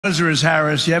Buzzer is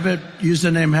Harris. You ever use the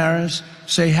name Harris?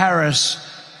 Say Harris.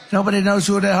 Nobody knows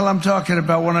who the hell I'm talking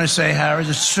about when I say Harris.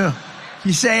 It's true.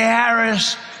 You say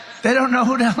Harris, they don't know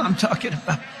who the hell I'm talking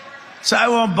about. So I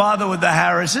won't bother with the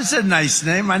Harris. It's a nice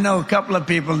name. I know a couple of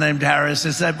people named Harris.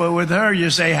 It's that, but with her,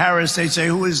 you say Harris. They say,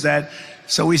 who is that?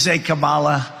 So we say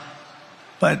Kamala.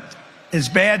 But it's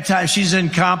bad time. She's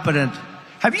incompetent.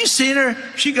 Have you seen her?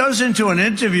 She goes into an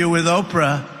interview with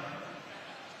Oprah,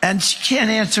 and she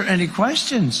can't answer any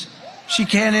questions. She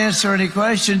can't answer any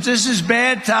questions. This is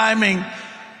bad timing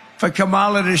for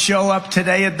Kamala to show up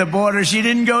today at the border. She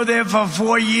didn't go there for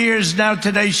 4 years. Now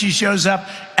today she shows up,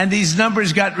 and these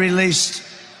numbers got released.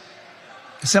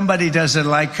 Somebody doesn't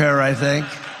like her, I think.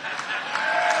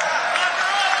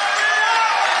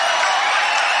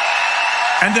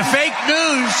 And the fake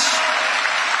news.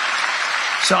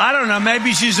 So I don't know,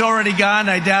 maybe she's already gone.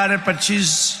 I doubt it, but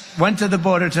she's went to the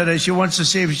border today. She wants to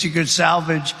see if she could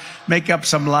salvage, make up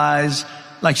some lies,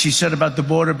 like she said about the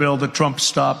border bill that Trump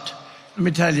stopped. Let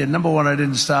me tell you, number one, I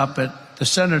didn't stop it. The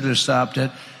senator stopped it.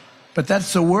 But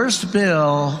that's the worst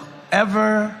bill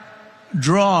ever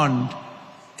drawn.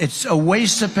 It's a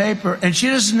waste of paper, and she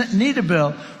doesn't need a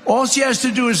bill. All she has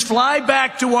to do is fly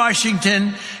back to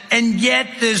Washington and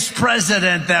get this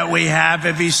president that we have,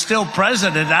 if he's still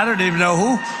president. I don't even know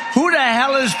who the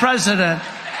hell is president.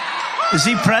 Is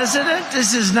he president?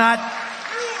 This is not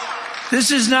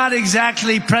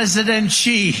exactly President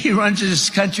Xi. He runs his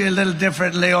country a little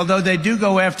differently, although they do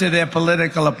go after their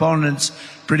political opponents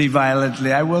pretty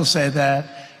violently. I will say that.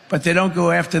 But they don't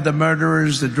go after the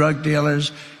murderers, the drug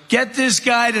dealers. Get this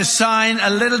guy to sign a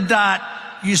little dot.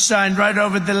 You sign right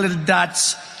over the little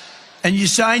dots, and you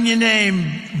sign your name,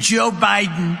 Joe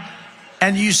Biden,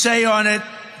 and you say on it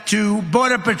to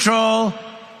Border Patrol,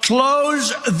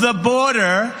 close the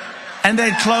border, and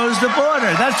they close the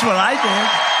border. That's what I did.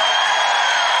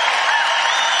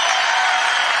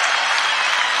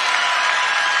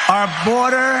 Our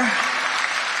border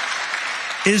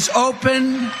is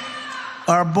open.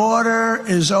 Our border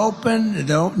is open.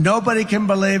 Nobody can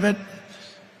believe it.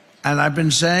 And I've been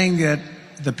saying that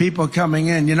the people coming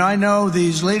in, you know, I know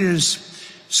these leaders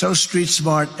so street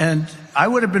smart, and I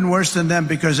would have been worse than them,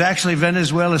 because actually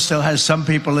Venezuela still has some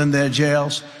people in their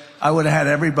jails. I would have had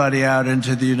everybody out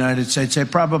into the United States. They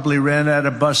probably ran out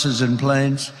of buses and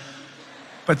planes.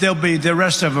 But the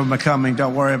rest of them are coming,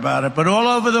 don't worry about it. But all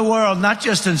over the world, not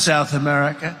just in South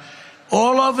America,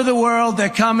 all over the world, they're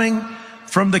coming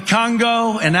from the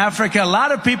Congo and Africa. A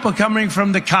lot of people coming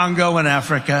from the Congo and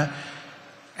Africa.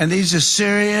 And these are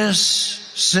serious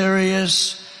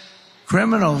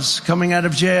criminals coming out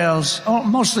of jails,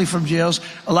 mostly from jails.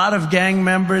 A lot of gang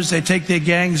members, they take their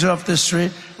gangs off the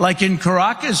street. Like in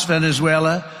Caracas,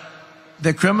 Venezuela,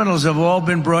 the criminals have all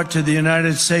been brought to the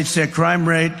United States. Their crime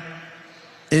rate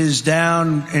is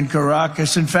down in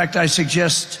Caracas. In fact, I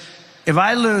suggest, if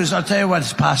I lose, I'll tell you what,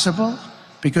 it's possible,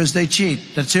 because they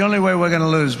cheat. That's the only way we're going to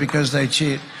lose, because they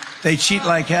cheat. They cheat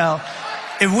like hell.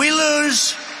 If we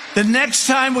lose, the next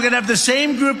time we're going to have the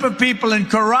same group of people in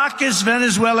Caracas,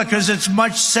 Venezuela, because it's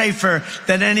much safer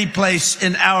than any place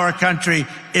in our country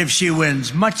if she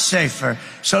wins. Much safer.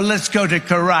 So let's go to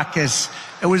Caracas.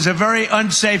 It was a very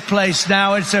unsafe place.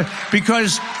 Now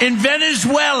because in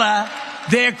Venezuela,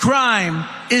 their crime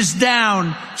is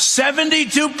down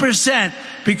 72%,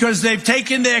 because they've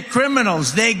taken their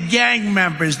criminals, their gang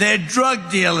members, their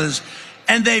drug dealers,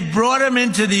 and they've brought them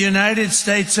into the United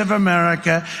States of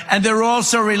America, and they're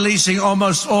also releasing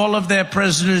almost all of their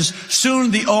prisoners.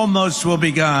 Soon the almost will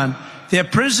be gone. Their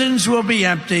prisons will be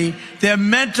empty. Their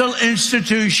mental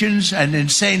institutions and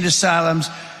insane asylums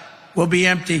will be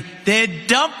empty. They're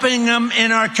dumping them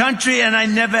in our country, and I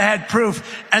never had proof.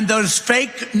 And those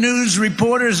fake news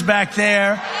reporters back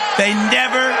there, they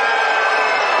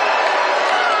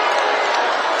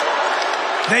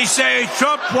say,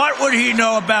 Trump, what would he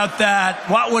know about that?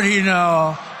 What would he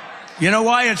know? You know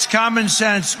why? It's common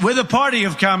sense. We're the party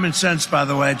of common sense, by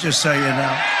the way, just so you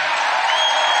know.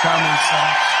 Common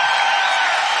sense.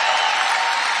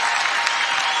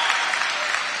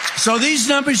 So these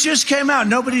numbers just came out.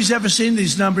 Nobody's ever seen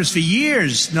these numbers for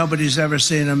years. Nobody's ever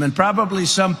seen them. And probably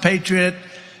some patriot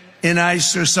in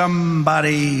ICE or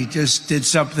somebody just did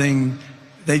something.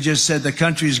 They just said the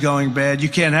country's going bad. You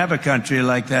can't have a country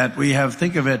like that. We have,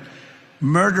 think of it,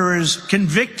 murderers,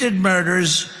 convicted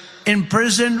murderers in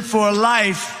prison for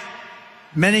life.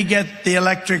 Many get the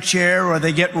electric chair, or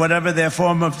they get whatever their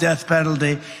form of death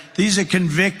penalty. These are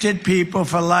convicted people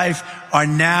for life, are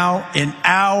now in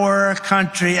our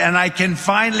country, and I can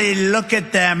finally look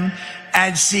at them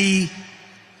and see,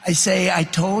 I say, I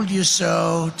told you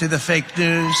so to the fake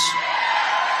news.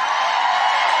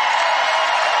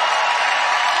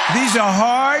 These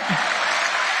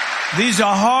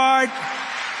are hard,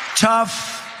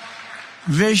 tough,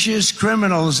 vicious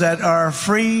criminals that are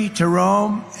free to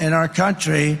roam in our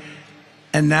country.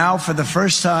 And now, for the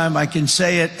first time, I can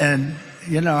say it, and,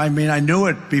 I knew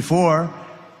it before,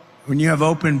 when you have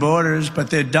open borders, but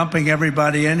they're dumping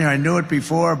everybody in here. I knew it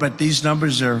before, but these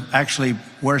numbers are actually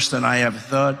worse than I ever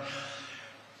thought.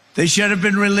 They should have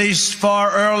been released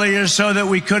far earlier so that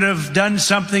we could have done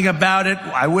something about it.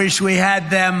 I wish we had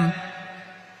them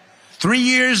 3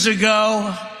 years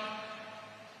ago,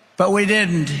 but we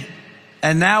didn't.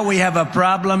 And now we have a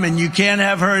problem, and you can't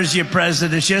have her as your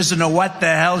president. She doesn't know what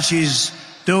the hell she's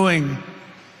doing.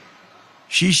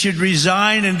 She should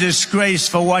resign in disgrace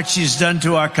for what she's done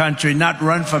to our country, not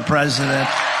run for president.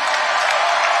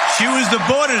 She was the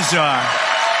border czar.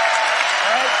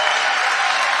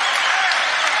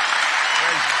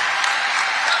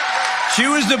 She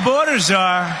was the border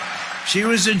czar. She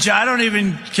was in charge. I don't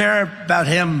even care about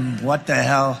him. What the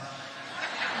hell?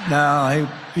 No,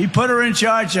 he put her in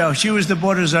charge, though. She was the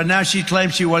border czar. Now she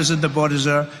claims she wasn't the border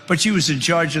czar, but she was in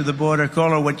charge of the border.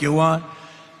 Call her what you want.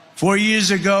 4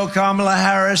 years ago, Kamala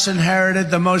Harris inherited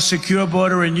the most secure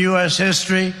border in U.S.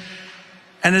 history.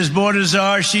 And as border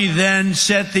czar, she then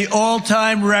set the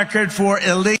all-time record for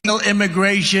illegal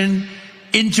immigration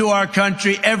into our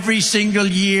country every single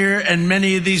year. And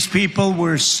many of these people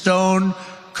were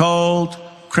stone-cold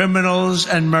criminals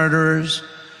and murderers.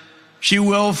 She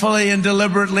willfully and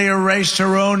deliberately erased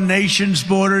her own nation's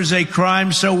borders, a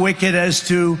crime so wicked as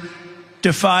to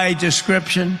defy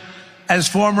description. As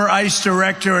former ICE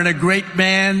director and a great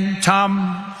man, Tom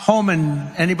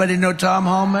Homan. Anybody know Tom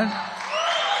Homan?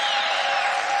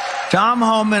 Tom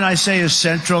Homan, I say, is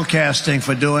central casting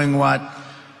for doing what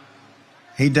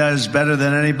he does better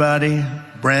than anybody.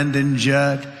 Brandon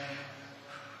Judd,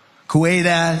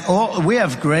 Quaida. Oh, we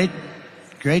have great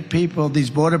people. These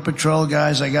Border Patrol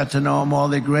guys, I got to know them all.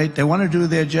 They're great. They want to do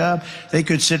their job. They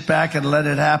could sit back and let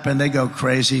it happen. They go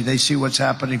crazy. They see what's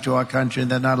happening to our country, and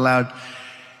they're not allowed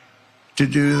to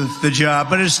do the job.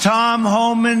 But as Tom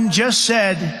Homan just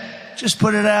said, just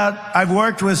put it out, I've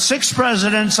worked with 6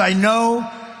 presidents. I know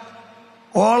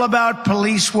all about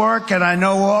police work, and I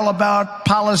know all about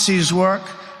policies work.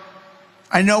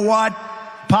 I know what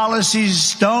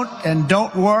policies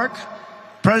don't work.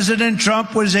 President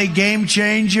Trump was a game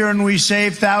changer, and we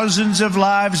saved thousands of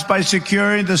lives by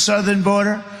securing the southern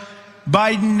border.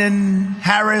 Biden and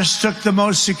Harris took the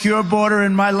most secure border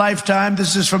in my lifetime.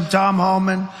 This is from Tom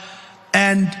Homan.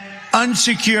 And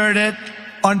unsecured it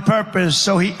on purpose.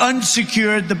 So he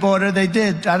unsecured the border. They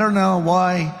did. I don't know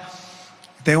why.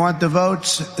 They want the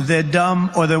votes, they're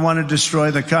dumb, or they want to destroy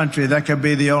the country. That could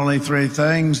be the only 3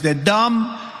 things. They're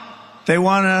dumb, they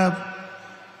want to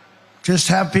just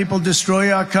have people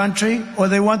destroy our country, or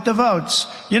they want the votes.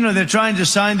 They're trying to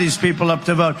sign these people up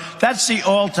to vote. That's the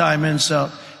all-time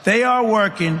insult. They are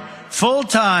working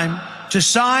full-time to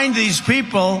sign these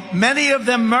people, many of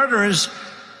them murderers,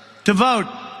 to vote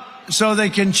so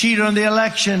they can cheat on the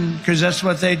election, because that's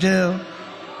what they do.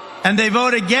 And they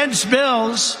vote against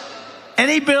bills.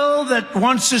 Any bill that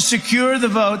wants to secure the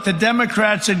vote, the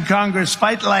Democrats in Congress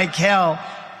fight like hell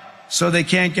so they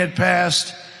can't get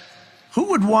passed. Who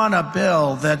would want a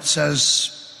bill that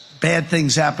says bad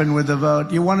things happen with the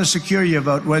vote? You want to secure your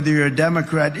vote, whether you're a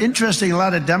Democrat. Interesting, a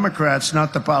lot of Democrats,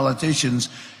 not the politicians,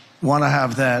 want to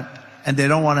have that. And they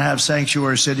don't want to have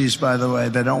sanctuary cities, by the way.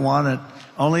 They don't want it.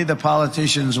 Only the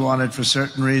politicians want it for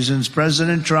certain reasons.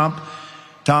 President Trump,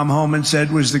 Tom Homan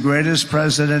said, was the greatest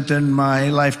president in my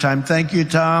lifetime. Thank you,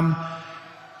 Tom.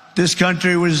 This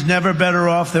country was never better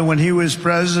off than when he was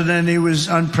president. He was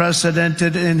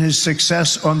unprecedented in his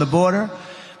success on the border,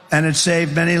 and it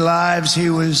saved many lives.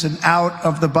 He was an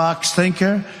out-of-the-box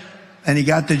thinker, and he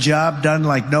got the job done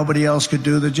like nobody else could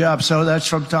do the job. So that's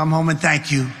from Tom Homan.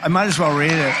 Thank you. I might as well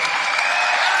read it.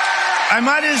 I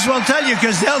might as well tell you,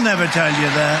 because they'll never tell you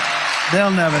that.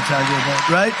 They'll never tell you that,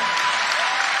 right?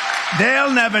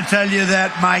 They'll never tell you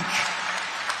that, Mike.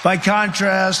 By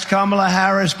contrast, Kamala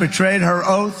Harris betrayed her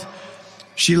oath.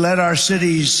 She let our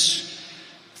cities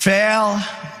fail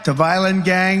to violent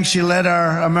gangs. She let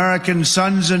our American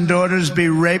sons and daughters be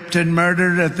raped and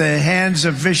murdered at the hands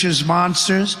of vicious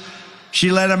monsters.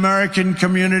 She let American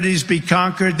communities be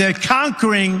conquered. They're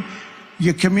conquering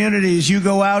your communities. You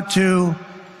go out to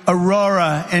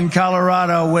Aurora in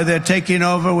Colorado, where they're taking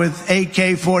over with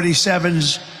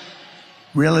AK-47s.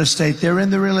 Real estate. They're in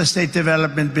the real estate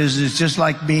development business, just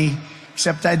like me,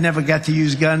 except I never got to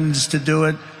use guns to do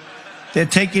it. They're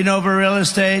taking over real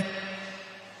estate.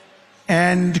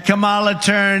 And Kamala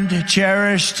turned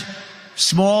cherished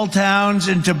small towns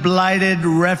into blighted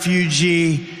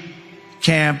refugee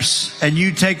camps, and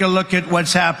you take a look at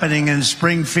what's happening in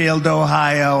Springfield,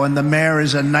 Ohio, and the mayor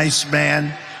is a nice man.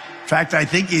 In fact, I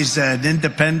think he's an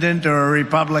independent or a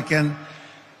Republican,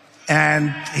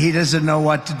 and he doesn't know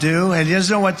what to do, and he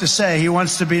doesn't know what to say. He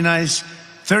wants to be nice.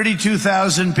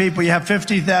 32,000 people. You have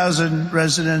 50,000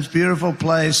 residents. Beautiful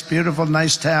place, beautiful,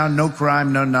 nice town, no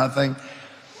crime, no nothing.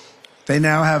 They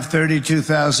now have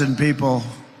 32,000 people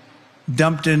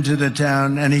dumped into the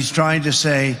town, and he's trying to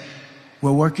say,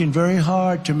 we're working very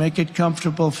hard to make it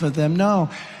comfortable for them. No,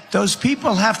 those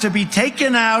people have to be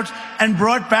taken out and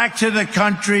brought back to the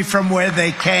country from where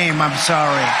they came. I'm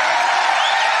sorry.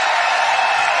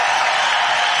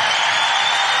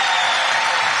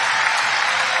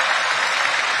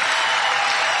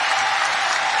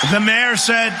 The mayor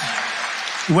said,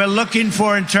 we're looking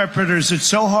for interpreters. It's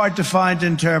so hard to find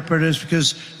interpreters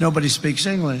because nobody speaks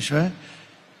English, right?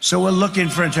 So we're looking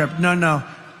for interpreters. No.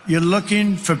 You're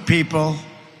looking for people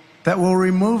that will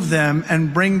remove them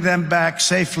and bring them back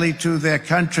safely to their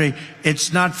country.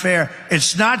 It's not fair.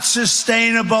 It's not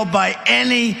sustainable by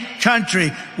any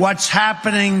country. What's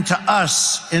happening to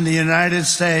us in the United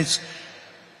States,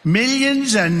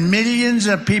 millions and millions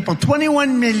of people,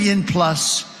 21 million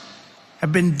plus,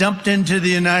 have been dumped into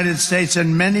the United States,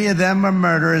 and many of them are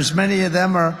murderers. Many of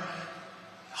them are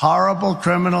horrible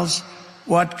criminals.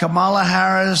 What Kamala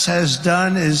Harris has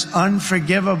done is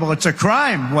unforgivable. It's a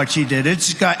crime, what she did.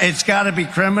 It's got to be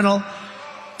criminal.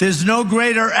 There's no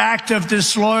greater act of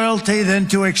disloyalty than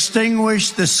to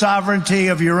extinguish the sovereignty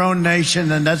of your own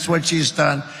nation, and that's what she's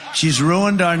done. She's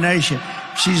ruined our nation.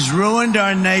 She's ruined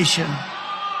our nation.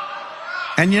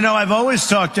 And, you know, I've always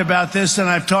talked about this, and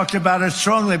I've talked about it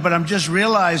strongly, but I'm just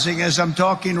realizing as I'm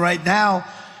talking right now,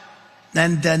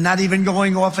 and not even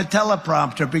going off a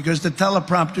teleprompter, because the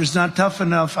teleprompter's not tough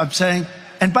enough. I'm saying,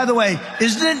 and by the way,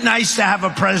 isn't it nice to have a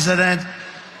president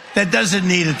that doesn't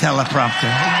need a teleprompter?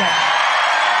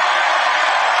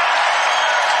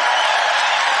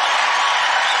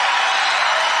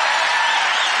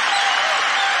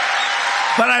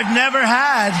 But I've never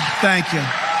had, thank you.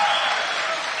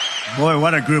 Boy,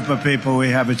 what a group of people we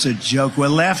have. It's a joke. We're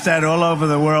laughed at all over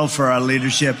the world for our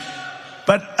leadership.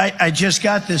 But I just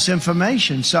got this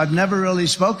information, so I've never really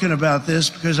spoken about this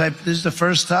because this is the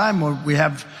first time where we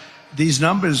have these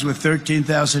numbers with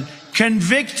 13,000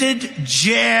 convicted,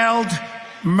 jailed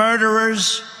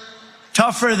murderers,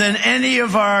 tougher than any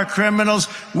of our criminals.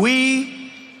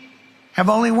 We have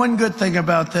only one good thing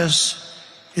about this,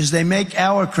 is they make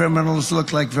our criminals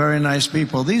look like very nice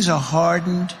people. These are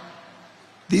hardened,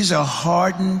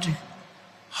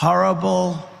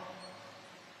 horrible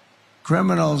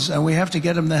criminals, and we have to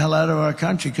get them the hell out of our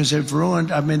country because they're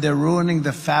ruining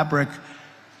the fabric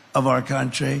of our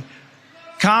country.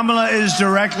 Kamala is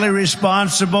directly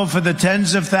responsible for the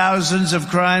tens of thousands of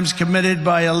crimes committed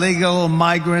by illegal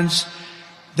migrants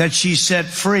that she set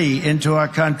free into our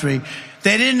country.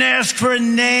 They didn't ask for a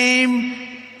name.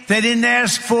 They didn't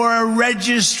ask for a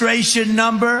registration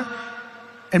number.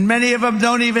 And many of them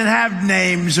don't even have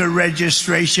names or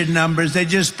registration numbers. They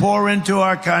just pour into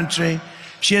our country.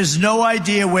 She has no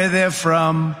idea where they're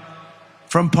from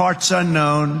parts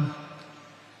unknown.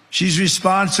 She's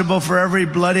responsible for every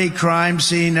bloody crime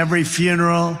scene, every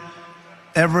funeral,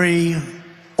 every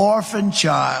orphan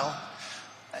child.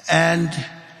 And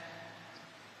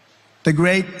the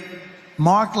great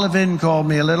Mark Levin called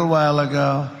me a little while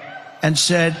ago and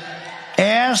said,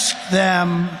 ask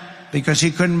them, because he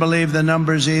couldn't believe the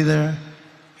numbers either.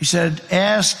 He said,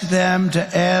 ask them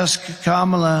to ask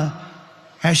Kamala,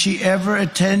 has she ever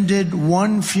attended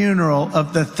one funeral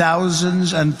of the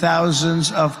thousands and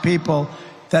thousands of people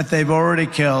that they've already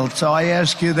killed? So I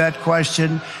ask you that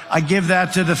question. I give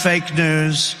that to the fake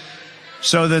news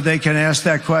so that they can ask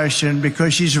that question,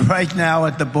 because she's right now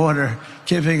at the border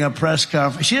giving a press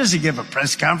conference. She doesn't give a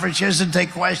press conference. She doesn't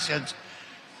take questions.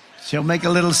 She'll make a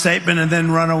little statement and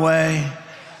then run away.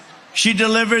 She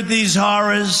delivered these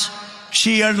horrors.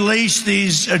 She unleashed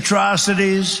these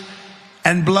atrocities,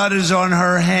 and blood is on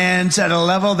her hands at a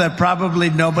level that probably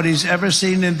nobody's ever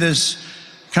seen in this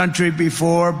country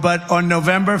before. But on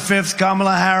November 5th,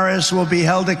 Kamala Harris will be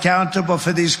held accountable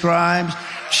for these crimes.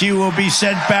 She will be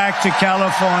sent back to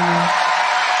California.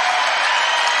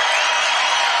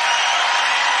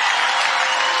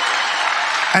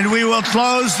 And we will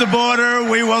close the border.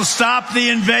 We will stop the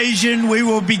invasion. We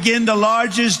will begin the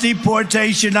largest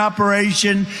deportation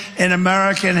operation in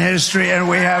American history. And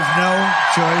we have no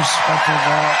choice but to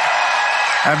vote.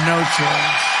 Have no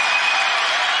choice.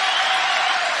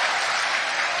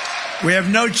 We have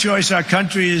no choice. Our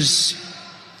country is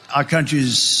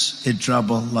in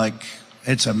trouble. Like,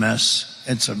 it's a mess.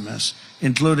 It's a mess,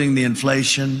 including the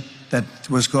inflation, that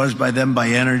was caused by them by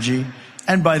energy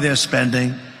and by their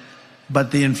spending,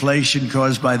 but the inflation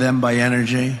caused by them by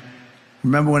energy.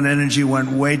 Remember when energy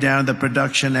went way down, the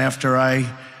production after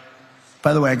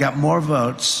by the way, I got more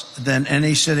votes than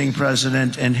any sitting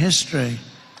president in history.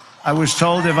 I was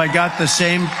told if I got the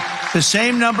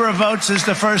same number of votes as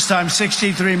the first time,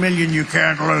 63 million, you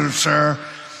can't lose, sir.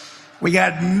 We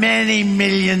got many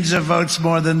millions of votes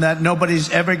more than that. Nobody's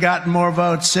ever gotten more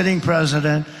votes, sitting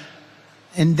president.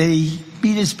 And they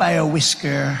beat us by a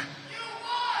whisker.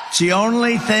 It's the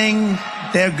only thing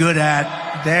they're good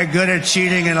at. They're good at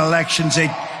cheating in elections.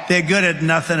 They're good at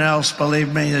nothing else,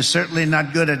 believe me. They're certainly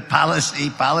not good at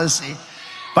policy.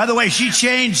 By the way, she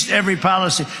changed every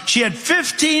policy. She had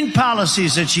 15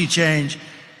 policies that she changed.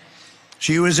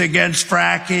 She was against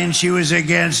fracking. She was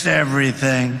against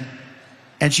everything.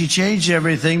 And she changed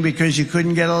everything because you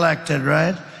couldn't get elected,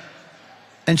 right?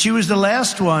 And she was the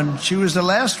last one. She was the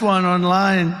last one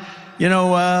online. You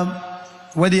know,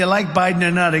 whether you like Biden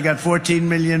or not, he got 14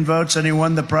 million votes and he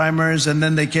won the primaries. And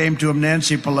then they came to him,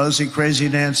 Nancy Pelosi, crazy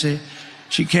Nancy.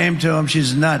 She came to him.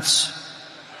 She's nuts.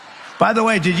 By the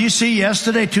way, did you see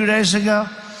yesterday, 2 days ago?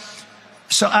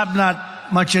 So I'm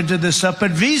not much into this stuff,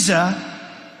 but Visa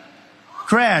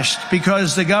crashed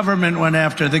because the government went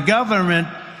after. The government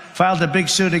filed a big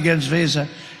suit against Visa.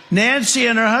 Nancy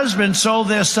and her husband sold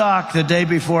their stock the day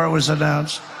before it was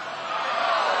announced.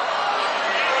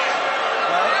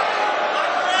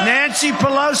 Nancy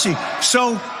Pelosi.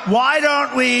 So why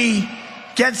don't we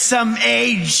get some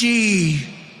AG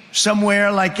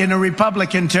somewhere like in a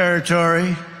Republican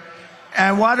territory?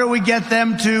 And why don't we get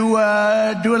them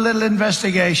to do a little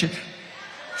investigation?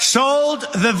 Sold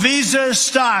the Visa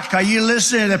stock. Are you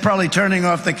listening? They're probably turning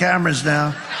off the cameras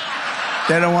now.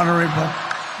 They don't want to report.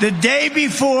 The day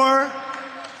before,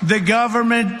 the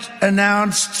government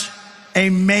announced a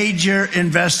major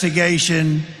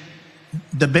investigation,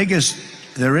 the biggest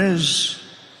there is,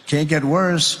 can't get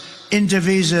worse, into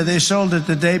Visa. They sold it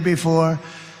the day before.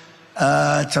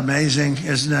 It's amazing,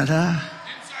 isn't it, huh?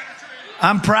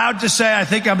 I'm proud to say I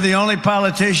think I'm the only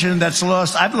politician that's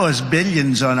lost. I've lost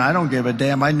billions on it. I don't give a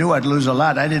damn. I knew I'd lose a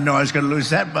lot. I didn't know I was going to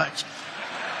lose that much.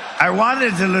 I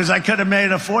wanted to lose. I could have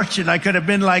made a fortune. I could have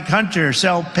been like Hunter,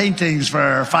 sell paintings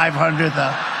for 500.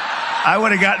 I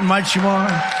would have gotten much more.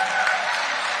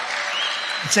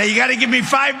 I'd say, you got to give me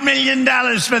 $5 million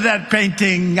for that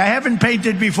painting. I haven't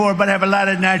painted before, but I have a lot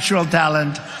of natural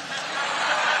talent.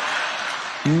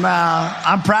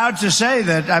 I'm proud to say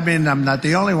that, I mean, I'm not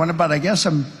the only one, but I guess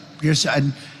I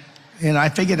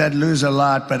figured I'd lose a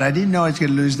lot, but I didn't know I was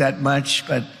going to lose that much,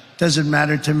 but it doesn't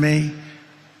matter to me.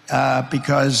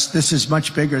 Because this is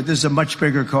much bigger. This is a much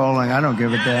bigger calling. I don't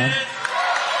give a damn.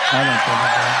 I don't give a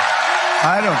damn.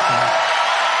 I don't care.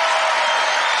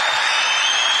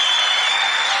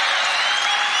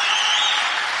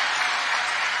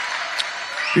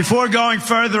 Before going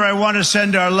further, I want to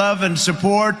send our love and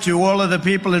support to all of the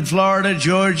people in Florida,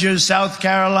 Georgia, South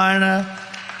Carolina,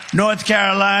 North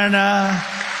Carolina,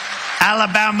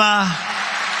 Alabama,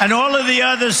 and all of the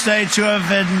other states who have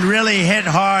been really hit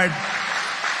hard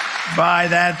by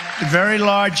that very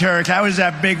large hurricane. That was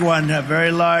that big one, a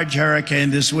very large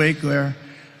hurricane this week. We're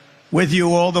with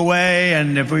you all the way,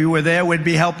 and if we were there, we'd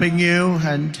be helping you,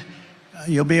 and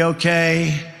you'll be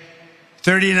okay.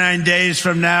 39 days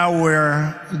from now,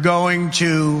 we're going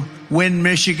to win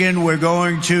Michigan. We're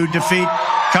going to defeat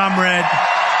Comrade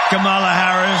Kamala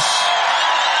Harris,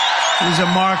 who's a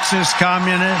Marxist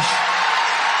communist.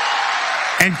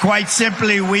 And quite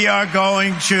simply, we are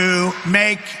going to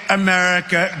make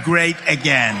America great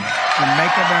again. To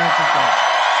make America great.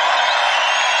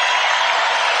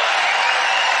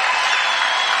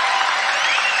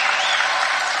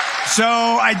 So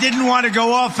I didn't want to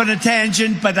go off on a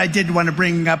tangent, but I did want to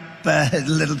bring up a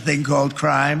little thing called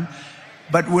crime.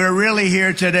 But we're really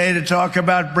here today to talk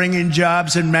about bringing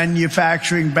jobs and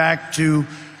manufacturing back to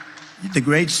the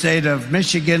great state of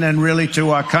Michigan and really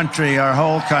to our country, our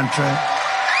whole country.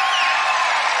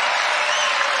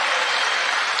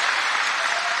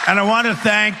 And I want to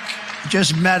thank,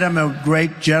 just met him, a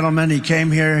great gentleman. He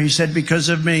came here, he said, because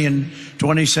of me in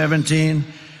 2017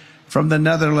 from the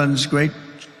Netherlands. Great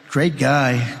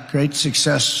guy, great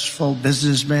successful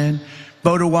businessman.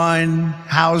 Bodewijn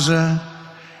Hauser,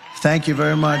 thank you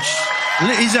very much.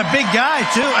 He's a big guy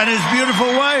too, and his beautiful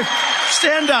wife.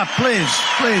 Stand up, please.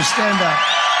 Please stand up.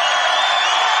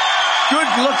 Good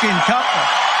looking couple.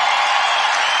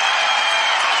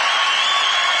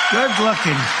 Good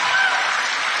looking.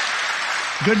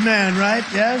 Good man, right?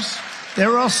 Yes?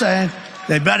 They're all saying,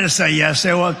 they better say yes.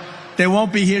 They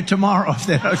won't be here tomorrow if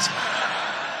they don't.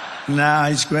 No,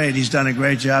 he's great. He's done a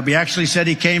great job. He actually said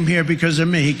he came here because of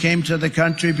me. He came to the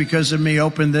country because of me,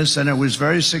 opened this, and it was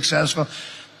very successful.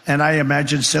 And I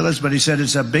imagine still is, but he said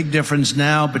it's a big difference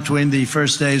now between the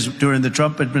first days during the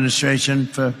Trump administration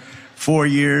for 4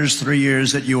 years, 3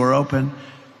 years that you were open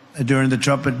during the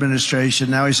Trump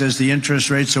administration. Now he says the interest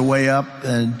rates are way up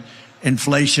and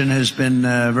inflation has been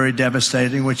very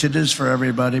devastating, which it is for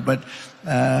everybody, but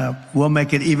we'll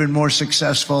make it even more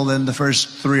successful than the first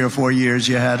 3 or 4 years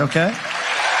you had, okay?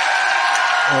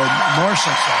 Or more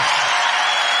successful.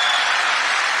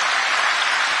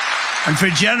 And for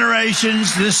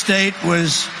generations, this state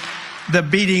was the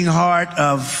beating heart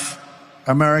of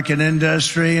American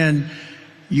industry, and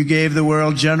you gave the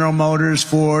world General Motors,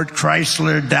 Ford,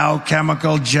 Chrysler, Dow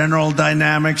Chemical, General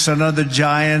Dynamics, and other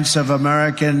giants of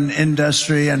American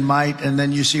industry and might, and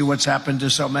then you see what's happened to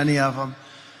so many of them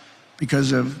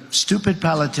because of stupid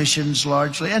politicians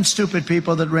largely, and stupid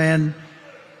people that ran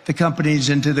the companies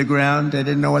into the ground. They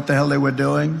didn't know what the hell they were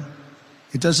doing.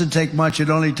 It doesn't take much. It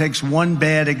only takes one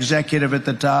bad executive at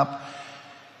the top.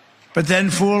 But then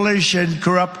foolish and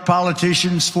corrupt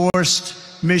politicians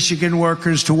forced Michigan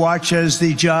workers to watch as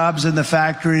the jobs in the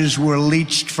factories were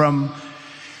leached from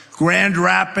Grand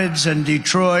Rapids and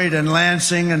Detroit and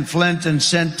Lansing and Flint and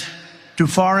sent to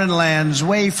foreign lands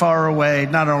way far away,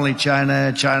 not only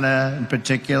China in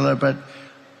particular, but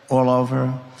all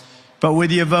over. But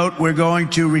with your vote, we're going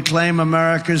to reclaim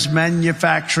America's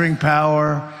manufacturing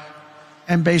power.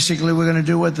 And basically, we're going to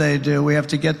do what they do. We have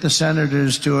to get the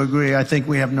senators to agree. I think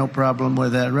we have no problem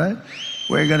with that, right?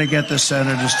 We're going to get the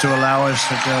senators to allow us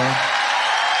to do it.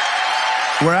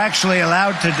 We're actually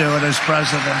allowed to do it as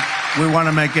president. We want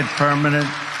to make it permanent.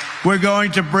 We're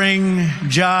going to bring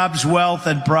jobs, wealth,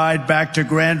 and pride back to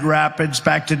Grand Rapids,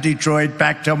 back to Detroit,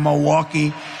 back to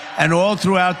Milwaukee, and all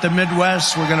throughout the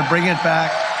Midwest. We're going to bring it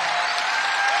back.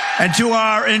 And to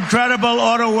our incredible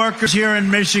auto workers here in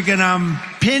Michigan, I'm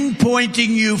pinpointing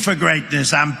you for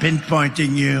greatness. I'm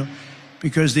pinpointing you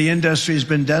because the industry has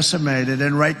been decimated.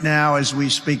 And right now, as we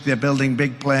speak, they're building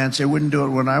big plants. They wouldn't do it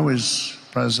when I was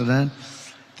president.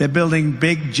 They're building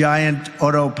big, giant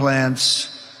auto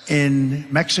plants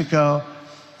in Mexico,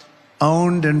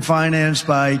 owned and financed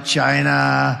by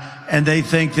China. And they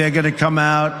think they're going to come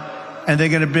out and they're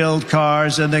going to build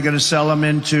cars and they're going to sell them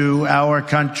into our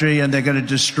country and they're going to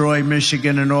destroy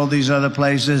Michigan and all these other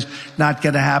places. Not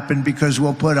going to happen because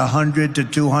we'll put 100 to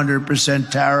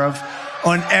 200% tariff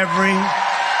on every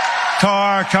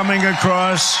car coming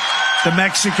across the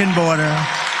Mexican border.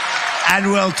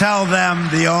 And we'll tell them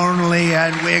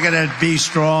and we're going to be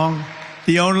strong.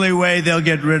 The only way they'll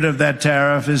get rid of that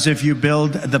tariff is if you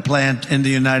build the plant in the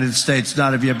United States,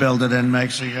 not if you build it in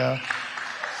Mexico.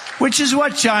 Which is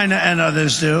what China and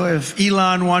others do. If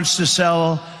Elon wants to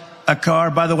sell a car,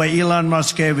 by the way, Elon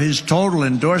Musk gave his total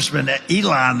endorsement. He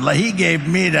gave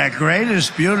me the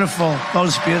greatest,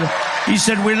 most beautiful. He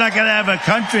said, we're not going to have a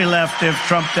country left if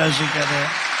Trump doesn't get in.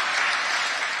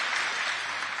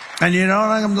 And you know what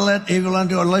I'm going to let Elon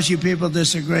do? Unless you people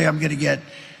disagree, I'm going to get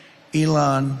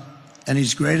Elon, and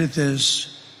he's great at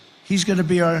this. He's going to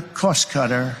be our cost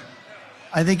cutter.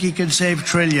 I think he can save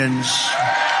trillions,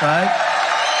 right?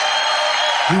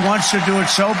 He wants to do it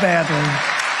so badly.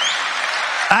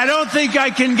 I don't think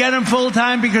I can get him full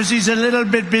time because he's a little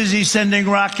bit busy sending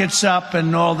rockets up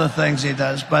and all the things he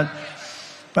does. But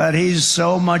he's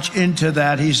so much into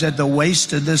that. He said the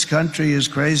waste in this country is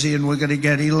crazy, and we're going to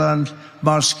get Elon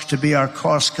Musk to be our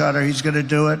cost cutter. He's going to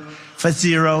do it for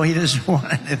zero. He doesn't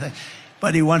want anything.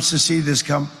 But he wants to see this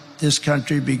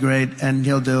country be great, and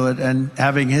he'll do it. And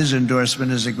having his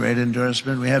endorsement is a great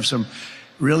endorsement. We have some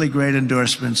really great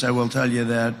endorsements, I will tell you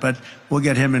that. But we'll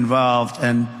get him involved,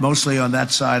 and mostly on that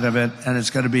side of it. And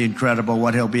it's going to be incredible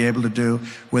what he'll be able to do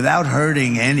without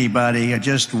hurting anybody.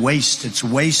 Just waste. It's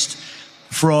waste,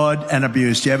 fraud, and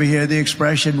abuse. Do you ever hear the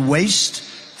expression waste,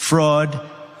 fraud,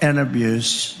 and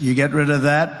abuse? You get rid of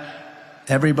that,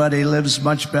 everybody lives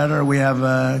much better. We have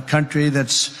a country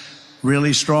that's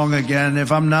really strong again.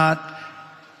 If I'm not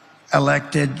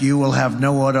elected, you will have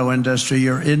no auto industry.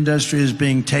 Your industry is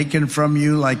being taken from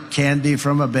you like candy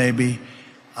from a baby.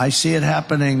 I see it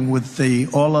happening with the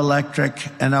all-electric,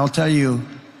 and I'll tell you,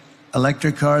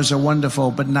 electric cars are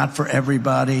wonderful, but not for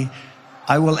everybody.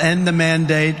 I will end the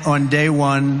mandate on day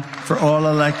one for all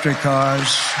electric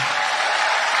cars.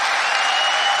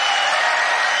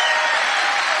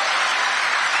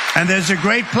 And there's a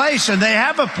great place, and they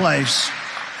have a place.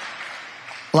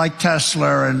 Like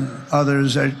Tesla and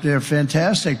others, they're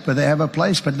fantastic, but they have a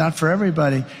place, but not for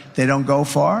everybody. They don't go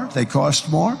far. They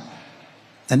cost more.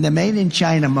 And they're made in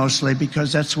China mostly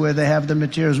because that's where they have the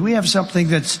materials. We have something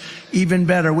that's even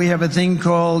better. We have a thing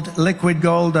called liquid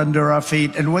gold under our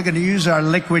feet, and we're going to use our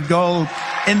liquid gold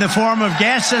in the form of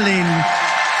gasoline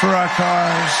for our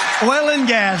cars. Oil and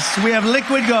gas. We have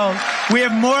liquid gold. We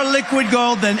have more liquid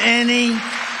gold than any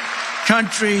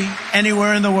country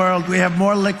anywhere in the world. We have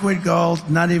more liquid gold,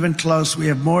 not even close. We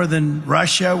have more than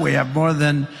Russia. We have more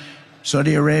than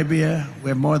Saudi Arabia. We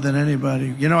have more than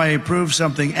anybody. You know, I approved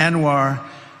something, Anwar.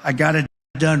 I got it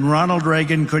done. Ronald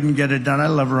Reagan couldn't get it done. I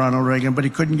love Ronald Reagan, but he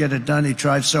couldn't get it done. He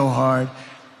tried so hard.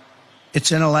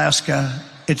 It's in Alaska.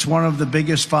 It's one of the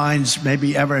biggest finds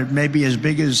maybe ever, maybe as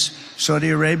big as Saudi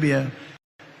Arabia.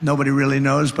 Nobody really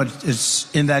knows, but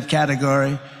it's in that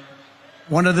category.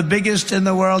 One of the biggest in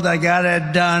the world. I got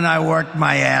it done. I worked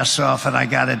my ass off and I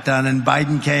got it done. And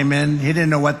Biden came in. He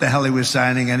didn't know what the hell he was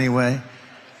signing anyway.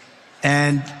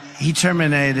 And he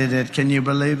terminated it. Can you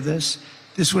believe this?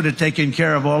 This would have taken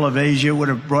care of all of Asia, would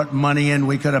have brought money in.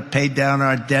 We could have paid down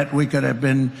our debt. We could have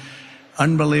been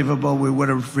unbelievable. We would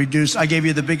have reduced. I gave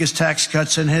you the biggest tax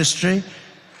cuts in history.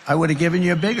 I would have given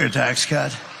you a bigger tax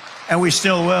cut. And we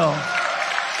still will.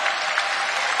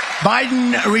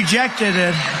 Biden rejected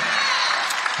it.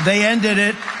 They ended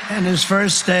it in his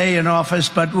first day in office,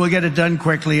 but we'll get it done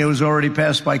quickly. It was already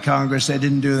passed by Congress. They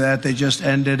didn't do that. They just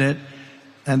ended it.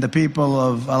 And the people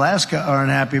of Alaska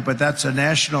aren't happy, but that's a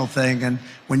national thing. And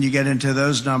when you get into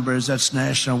those numbers, that's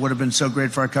national. Would have been so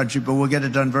great for our country, but we'll get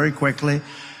it done very quickly.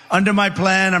 Under my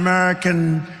plan,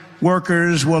 American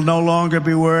workers will no longer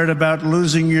be worried about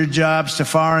losing your jobs to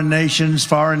foreign nations.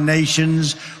 Foreign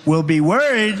nations will be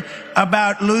worried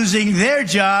about losing their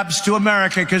jobs to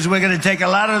America, because we're going to take a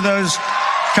lot of those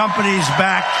companies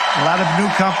back, a lot of new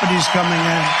companies coming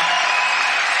in.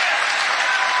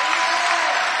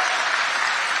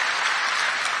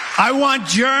 I want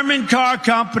German car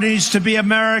companies to be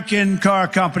American car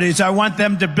companies. I want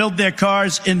them to build their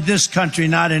cars in this country,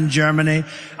 not in Germany.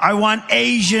 I want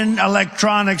Asian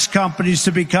electronics companies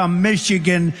to become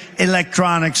Michigan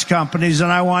electronics companies.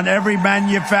 And I want every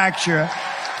manufacturer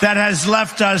that has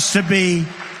left us to be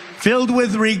filled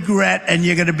with regret, and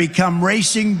you're going to become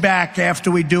racing back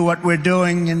after we do what we're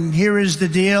doing. And here is the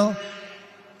deal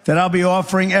that I'll be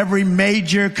offering every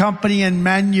major company and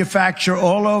manufacturer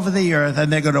all over the earth,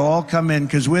 and they're going to all come in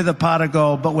because we're the pot of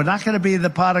gold. But we're not going to be the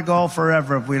pot of gold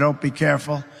forever if we don't be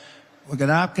careful. We're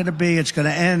not going to be. It's going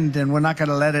to end, and we're not going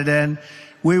to let it end.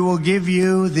 We will give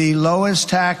you the lowest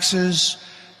taxes,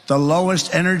 the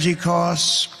lowest energy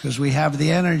costs, because we have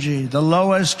the energy, the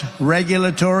lowest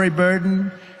regulatory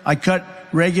burden. I cut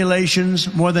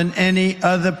regulations more than any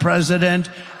other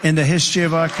president in the history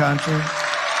of our country.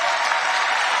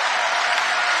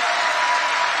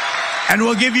 And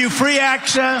we'll give you free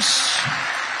access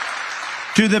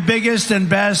to the biggest and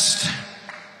best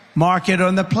market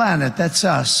on the planet. That's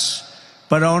us.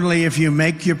 But only if you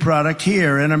make your product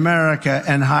here in America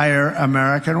and hire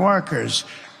American workers.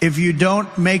 If you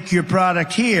don't make your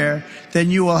product here, then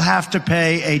you will have to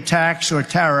pay a tax or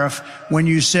tariff when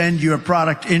you send your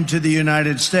product into the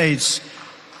United States.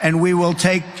 And we will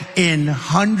take in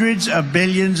hundreds of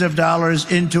billions of dollars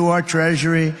into our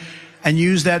treasury and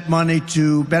use that money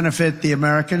to benefit the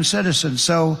American citizens.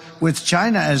 So with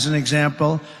China as an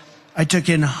example, I took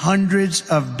in hundreds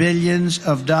of billions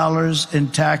of dollars in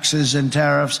taxes and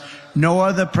tariffs. No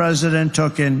other president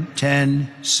took in 10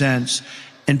 cents.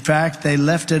 In fact, they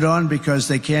left it on because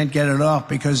they can't get it off,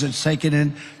 because it's taken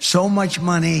in so much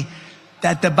money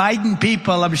that the Biden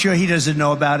people, I'm sure he doesn't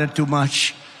know about it too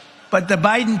much, but the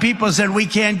Biden people said, we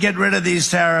can't get rid of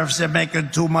these tariffs. They're making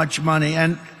too much money.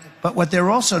 But what they're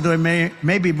also doing,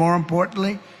 maybe more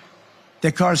importantly,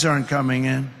 their cars aren't coming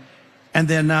in, and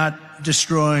they're not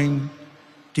destroying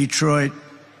Detroit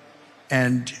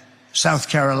and South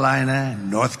Carolina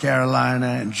and North Carolina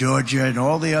and Georgia and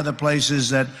all the other places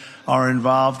that are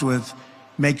involved with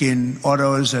making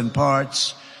autos and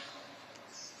parts.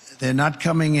 They're not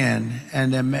coming in,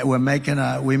 and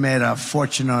we made a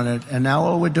fortune on it. And now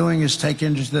all we're doing is take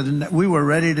interest. We were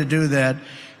ready to do that.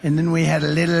 And then we had a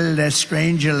little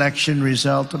strange election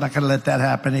result. We're not going to let that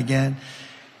happen again.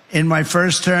 In my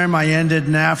first term, I ended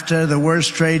NAFTA, the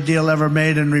worst trade deal ever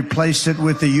made, and replaced it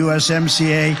with the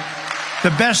USMCA, the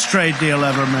best trade deal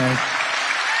ever made.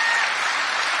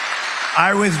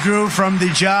 I withdrew from the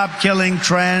job-killing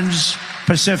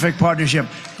Trans-Pacific Partnership.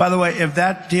 By the way, if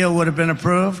that deal would have been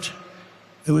approved,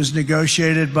 it was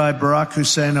negotiated by Barack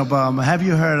Hussein Obama. Have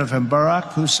you heard of him,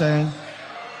 Barack Hussein?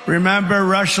 Remember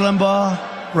Rush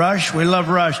Limbaugh? Rush, we love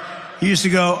Rush. He used to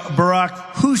go, Barack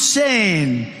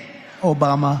Hussein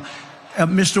Obama.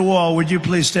 Mr. Wall, would you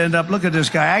please stand up? Look at this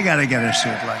guy. I got to get a suit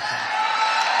like that.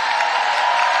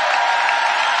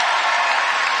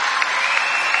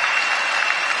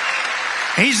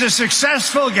 He's a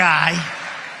successful guy.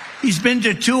 He's been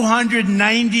to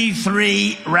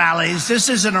 293 rallies. This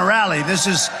isn't a rally. This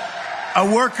is a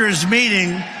workers'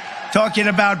 meeting talking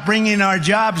about bringing our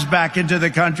jobs back into the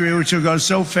country, which will go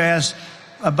so fast.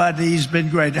 But he's been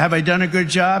great. Have I done a good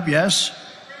job? Yes?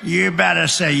 You better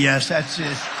say yes. That's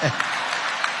it.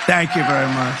 Thank you very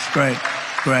much.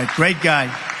 Great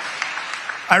guy.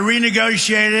 I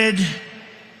renegotiated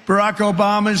Barack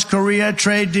Obama's Korea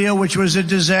trade deal, which was a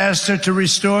disaster, to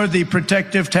restore the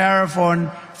protective tariff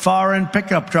on foreign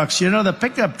pickup trucks. You know, the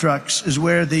pickup trucks is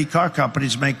where the car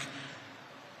companies make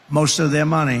most of their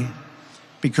money,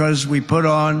 because we put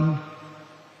on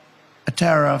a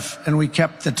tariff and we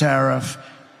kept the tariff,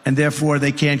 and therefore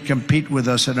they can't compete with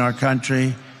us in our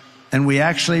country. And we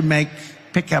actually make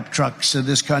pickup trucks in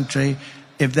this country.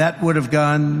 If that would have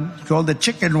gone, called the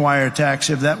chicken wire tax,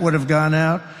 if that would have gone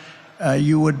out,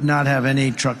 you would not have any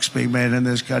trucks being made in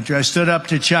this country. I stood up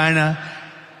to China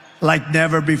like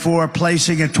never before,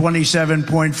 placing a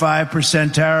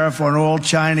 27.5% tariff on all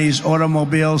Chinese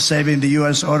automobiles, saving the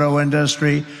U.S. auto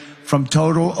industry from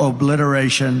total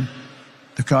obliteration.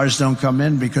 The cars don't come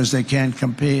in because they can't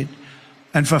compete.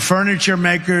 And for furniture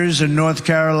makers in North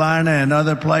Carolina and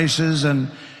other places,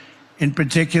 and in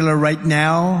particular right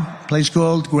now, a place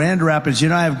called Grand Rapids. You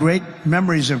know, I have great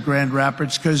memories of Grand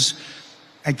Rapids because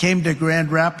I came to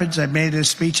Grand Rapids, I made a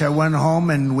speech, I went home,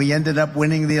 and we ended up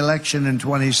winning the election in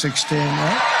 2016,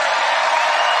 right?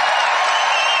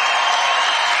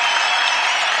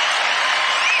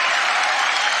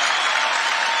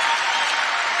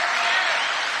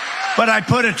 But I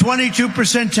put a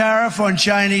 22% tariff on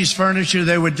Chinese furniture.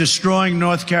 They were destroying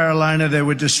North Carolina. They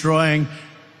were destroying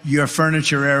your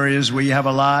furniture areas where you have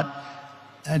a lot.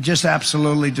 Just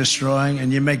absolutely destroying.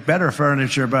 And you make better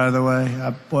furniture, by the way.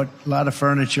 I bought a lot of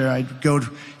furniture. I'd go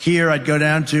here, I'd go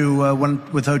down to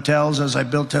with hotels. As I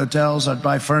built hotels, I'd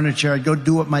buy furniture. I'd go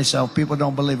do it myself. People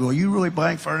don't believe it. Well, you really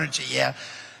buying furniture? Yeah,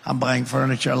 I'm buying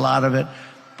furniture, a lot of it.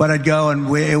 But I'd go, and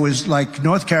it was like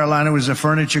North Carolina was the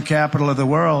furniture capital of the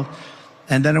world.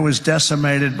 And then it was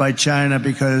decimated by China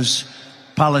because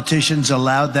politicians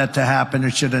allowed that to happen.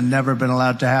 It should have never been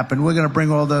allowed to happen. We're going to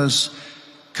bring all those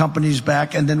companies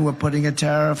back, and then we're putting a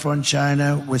tariff on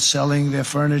China. We're selling their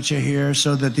furniture here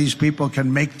so that these people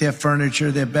can make their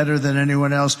furniture. They're better than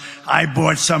anyone else. I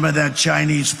bought some of that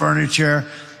Chinese furniture,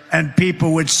 and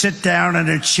people would sit down in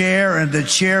a chair, and the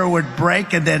chair would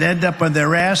break, and they'd end up on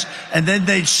their ass, and then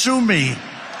they'd sue me.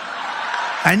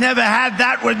 I never had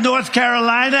that with North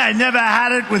Carolina. I never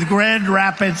had it with Grand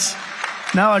Rapids.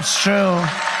 No, it's true.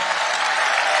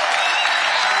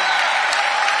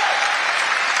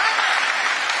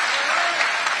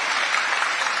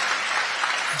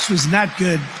 This was not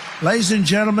good. Ladies and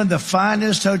gentlemen, the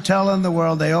finest hotel in the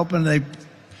world. They open, they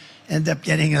end up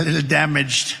getting a little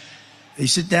damaged. They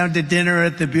sit down to dinner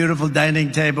at the beautiful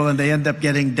dining table, and they end up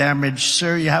getting damaged.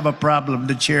 Sir, you have a problem.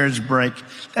 The chairs break.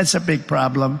 That's a big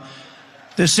problem.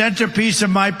 The centerpiece of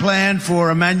my plan for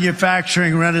a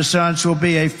manufacturing renaissance will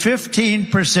be a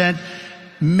 15%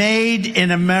 made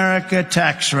in America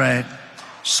tax rate.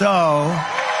 So,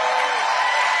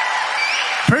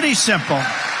 pretty simple.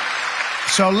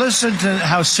 So listen to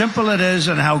how simple it is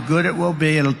and how good it will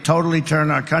be. It'll totally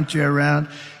turn our country around,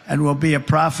 and we'll be a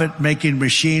profit-making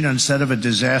machine instead of a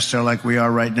disaster like we are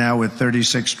right now with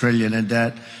 $36 trillion in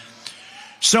debt.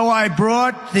 So I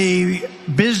brought the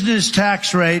business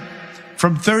tax rate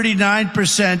from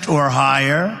 39% or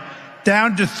higher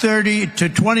down to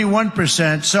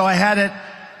 21%. So I had it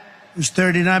was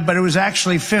 39, but it was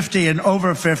actually 50 and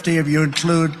over 50 if you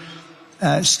include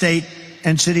state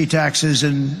and city taxes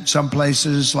in some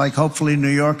places, like hopefully New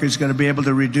York is going to be able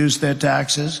to reduce their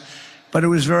taxes, but it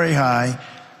was very high.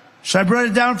 So I brought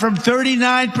it down from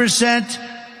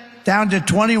 39% down to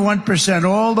 21%,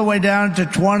 all the way down to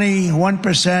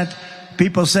 21%.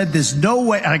 People said there's no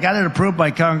way, and I got it approved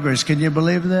by Congress. Can you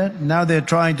believe that? Now they're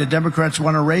trying, the Democrats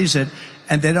want to raise it,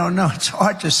 and they don't know. It's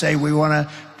hard to say we want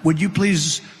to, would you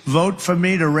please vote for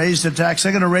me to raise the tax?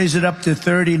 They're going to raise it up to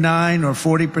 39 or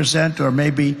 40% or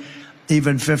maybe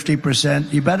even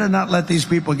 50%. You better not let these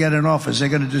people get in office. They're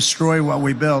going to destroy what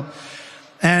we built.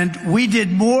 And we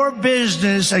did more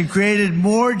business and created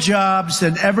more jobs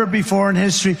than ever before in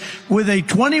history. With a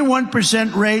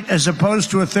 21% rate as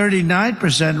opposed to a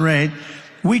 39% rate,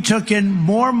 we took in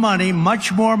more money,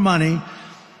 much more money,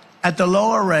 at the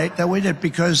lower rate that we did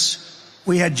because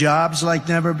we had jobs like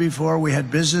never before. We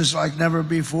had business like never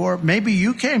before. Maybe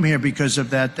you came here because of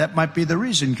that. That might be the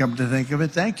reason, come to think of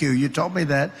it. Thank you. You told me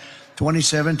that.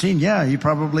 2017, yeah, you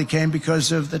probably came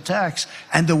because of the tax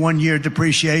and the one-year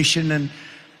depreciation, and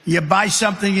you buy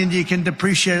something and you can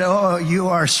depreciate. Oh, you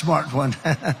are a smart one.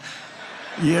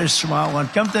 You're a smart one.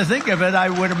 Come to think of it, I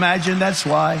would imagine that's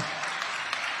why.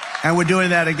 And we're doing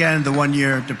that again, the 1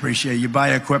 year depreciate. You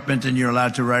buy equipment and you're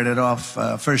allowed to write it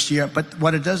off first year. But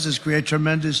what it does is create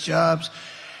tremendous jobs.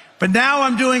 But now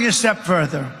I'm doing a step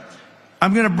further.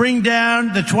 I'm going to bring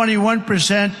down the 21%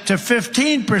 to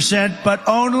 15%, but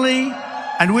only,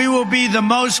 and we will be the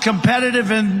most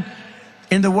competitive in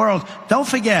the world. Don't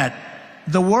forget,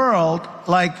 the world,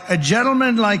 like a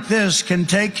gentleman like this can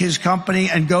take his company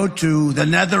and go to the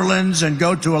Netherlands and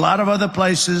go to a lot of other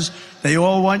places. They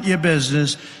all want your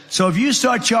business. So if you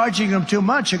start charging them too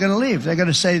much, they're going to leave. They're going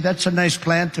to say, that's a nice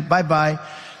plant, bye-bye,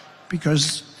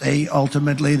 because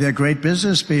they're great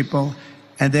business people,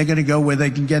 and they're going to go where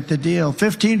they can get the deal.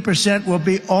 15% will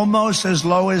be almost as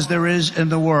low as there is in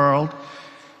the world.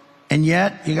 And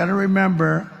yet, you got to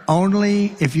remember,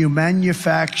 only if you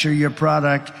manufacture your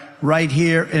product right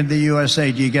here in the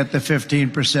USA do you get the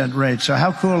 15% rate. So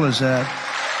how cool is that?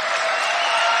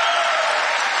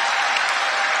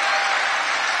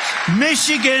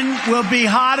 Michigan will be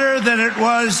hotter than it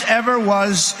ever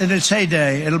was in its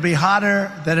heyday. It'll be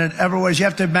hotter than it ever was. You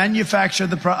have to manufacture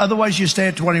the product. Otherwise, you stay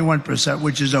at 21%,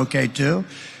 which is okay, too.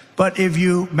 But if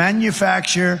you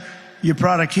manufacture your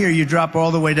product here, you drop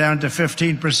all the way down to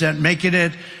 15%, making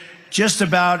it just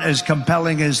about as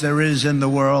compelling as there is in the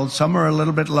world. Some are a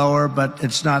little bit lower, but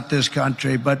it's not this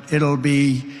country. But it'll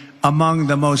be among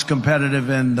the most competitive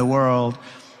in the world.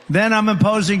 Then I'm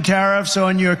imposing tariffs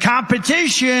on your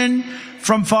competition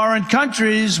from foreign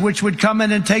countries, which would come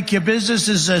in and take your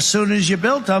businesses as soon as you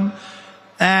built them.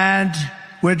 And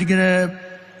we're going to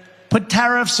put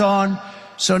tariffs on,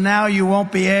 so now you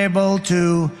won't be able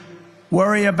to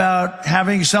worry about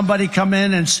having somebody come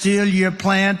in and steal your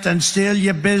plant and steal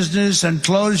your business and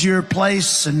close your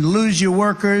place and lose your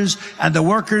workers, and the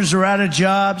workers are out of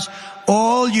jobs.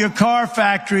 All your car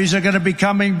factories are going to be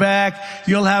coming back.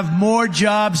 You'll have more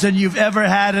jobs than you've ever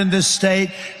had in this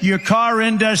state. Your car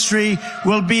industry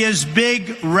will be as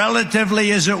big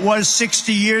relatively as it was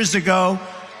 60 years ago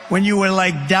when you were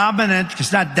like dominant.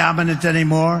 It's not dominant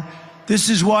anymore. This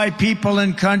is why people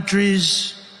in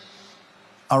countries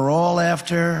are all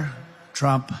after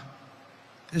Trump.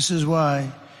 This is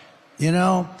why. You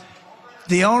know,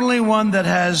 the only one that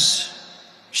has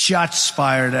shots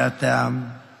fired at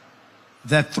them,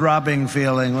 that throbbing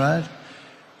feeling, right?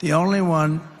 The only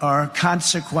one are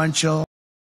consequential.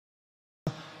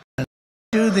 And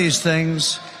do these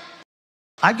things.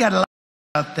 I've got a lot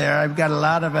out there. I've got a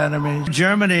lot of enemies.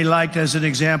 Germany liked, as an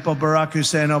example, Barack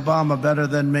Hussein Obama better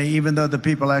than me, even though the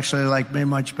people actually like me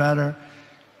much better.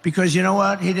 Because you know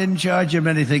what? He didn't charge him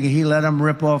anything. He let him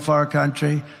rip off our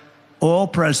country. All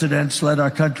presidents let our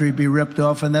country be ripped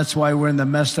off, and that's why we're in the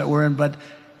mess that we're in. But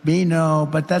me, no.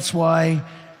 But that's why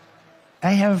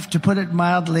I have, to put it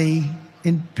mildly,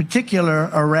 in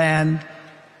particular, Iran.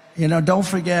 You know, don't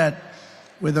forget,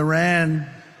 with Iran,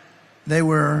 they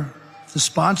were the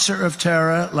sponsor of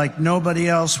terror like nobody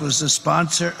else was the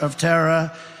sponsor of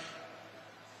terror.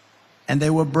 And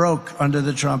they were broke under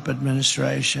the Trump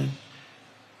administration,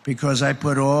 because I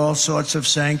put all sorts of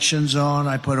sanctions on.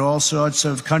 I put all sorts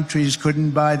of countries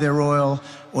couldn't buy their oil,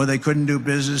 or they couldn't do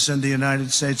business in the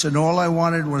United States. And all I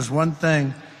wanted was one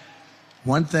thing,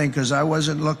 because I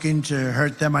wasn't looking to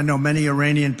hurt them. I know many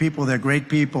Iranian people. They're great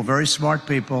people, very smart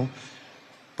people.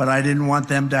 But I didn't want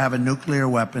them to have a nuclear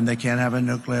weapon. They can't have a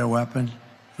nuclear weapon.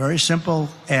 Very simple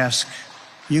ask.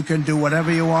 You can do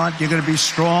whatever you want. You're going to be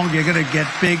strong. You're going to get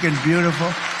big and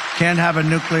beautiful. Can't have a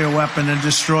nuclear weapon and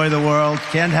destroy the world.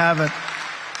 Can't have it.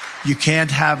 You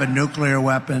can't have a nuclear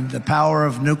weapon. The power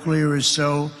of nuclear is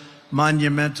so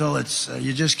monumental.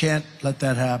 You just can't let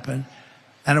that happen.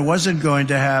 And it wasn't going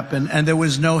to happen. And there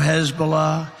was no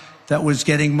Hezbollah that was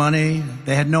getting money.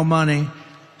 They had no money.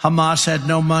 Hamas had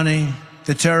no money.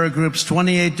 The terror groups,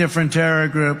 28 different terror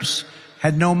groups,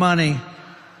 had no money.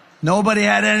 Nobody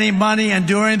had any money, and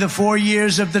during the 4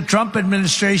 years of the Trump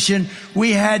administration,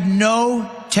 we had no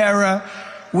terror.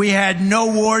 We had no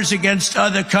wars against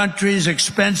other countries,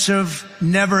 expensive,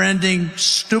 never-ending,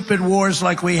 stupid wars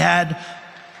like we had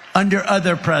under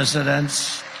other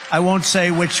presidents. I won't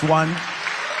say which one,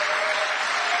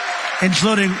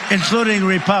 including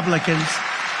Republicans.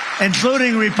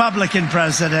 Including Republican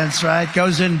presidents, right?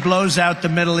 Goes in, blows out the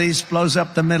Middle East, blows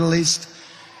up the Middle East.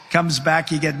 Comes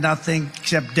back, you get nothing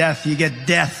except death. You get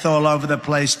death all over the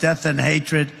place, death and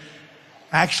hatred.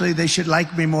 Actually, they should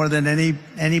like me more than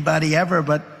anybody ever,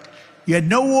 but you had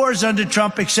no wars under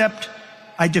Trump except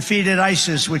I defeated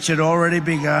ISIS, which had already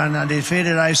begun. I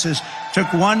defeated ISIS, took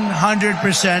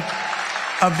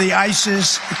 100% of the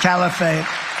ISIS caliphate,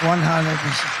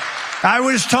 100%. I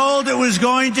was told it was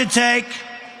going to take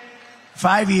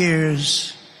 5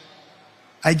 years.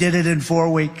 I did it in 4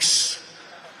 weeks.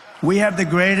 We have the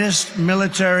greatest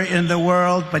military in the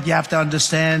world, but you have to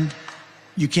understand,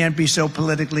 you can't be so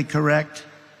politically correct.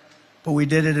 But we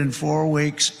did it in 4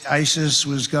 weeks. ISIS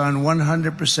was gone,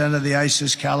 100% of the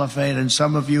ISIS caliphate, and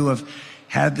some of you have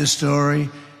had the story,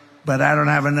 but I don't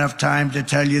have enough time to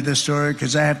tell you the story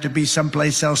because I have to be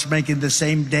someplace else making the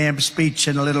same damn speech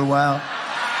in a little while.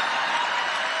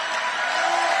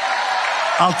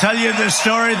 I'll tell you the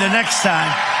story the next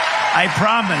time. I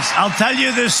promise. I'll tell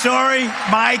you the story,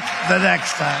 Mike, the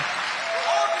next time.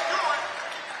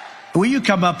 Will you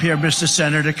come up here, Mr.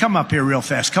 Senator? Come up here real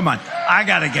fast. Come on. I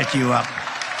got to get you up.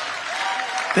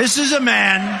 This is a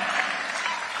man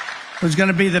who's going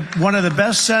to be one of the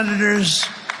best senators,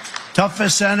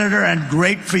 toughest senator, and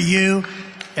great for you.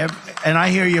 And I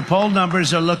hear your poll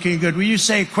numbers are looking good. Will you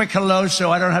say a quick hello so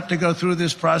I don't have to go through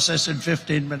this process in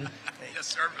 15 minutes? Yes,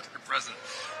 sir, Mr. President.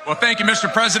 Well, thank you,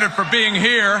 Mr. President, for being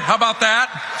here. How about that?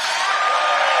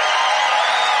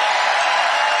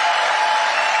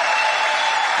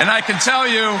 And I can tell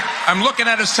you, I'm looking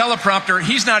at his teleprompter.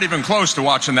 He's not even close to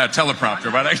watching that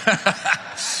teleprompter. But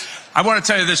I want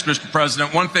to tell you this, Mr.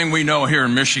 President. One thing we know here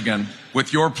in Michigan,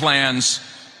 with your plans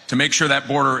to make sure that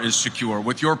border is secure,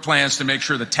 with your plans to make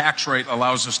sure the tax rate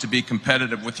allows us to be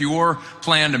competitive, with your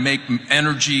plan to make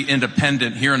energy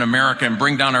independent here in America and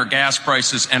bring down our gas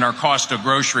prices and our cost of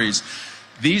groceries,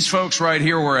 these folks right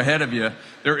here were ahead of you.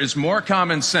 There is more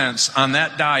common sense on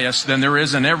that dais than there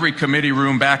is in every committee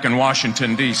room back in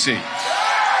Washington, D.C.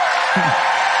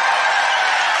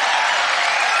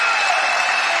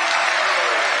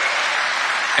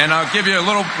 And I'll give you a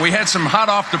little, we had some hot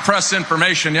off the press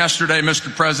information yesterday, Mr.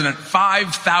 President.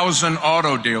 5,000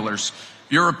 auto dealers.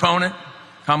 Your opponent,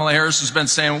 Kamala Harris, has been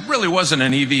saying really wasn't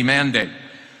an EV mandate.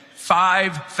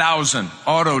 5,000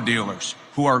 auto dealers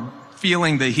who are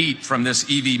feeling the heat from this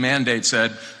EV mandate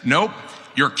said, nope,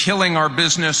 you're killing our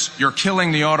business. You're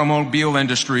killing the automobile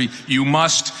industry. You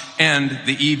must end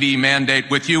the EV mandate.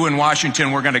 With you in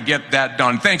Washington, we're going to get that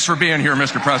done. Thanks for being here,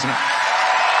 Mr. President.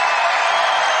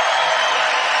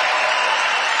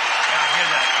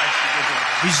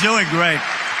 He's doing great.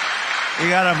 You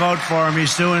got to vote for him.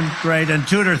 He's doing great. And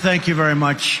Tudor, thank you very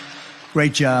much.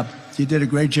 Great job. You did a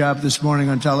great job this morning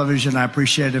on television. I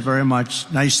appreciate it very much.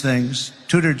 Nice things.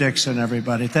 Tudor Dixon,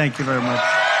 everybody. Thank you very much.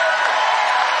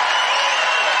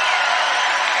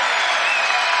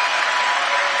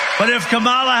 But if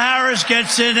Kamala Harris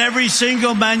gets in, every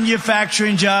single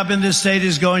manufacturing job in this state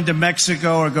is going to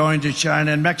Mexico or going to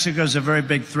China. And Mexico is a very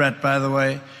big threat, by the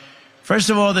way.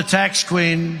 First of all, the tax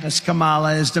queen, that's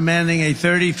Kamala, is demanding a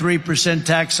 33%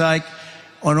 tax hike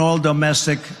on all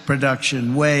domestic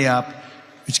production, way up.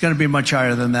 It's going to be much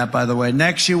higher than that, by the way.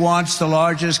 Next, she wants the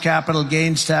largest capital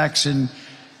gains tax in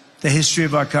the history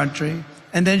of our country.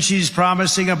 And then she's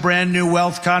promising a brand new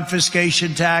wealth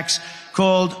confiscation tax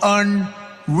called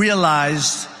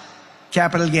unrealized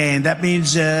capital gain. That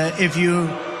means that if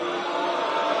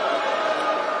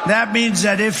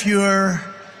your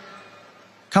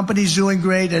company's doing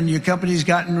great and your company's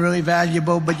gotten really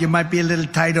valuable, but you might be a little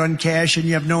tight on cash and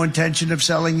you have no intention of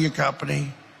selling your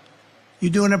company, you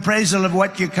do an appraisal of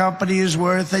what your company is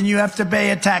worth and you have to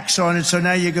pay a tax on it. So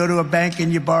now you go to a bank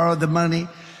and you borrow the money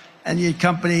and your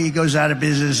company goes out of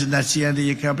business and that's the end of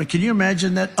your company. Can you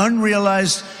imagine that?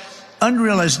 Unrealized.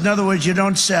 In other words, you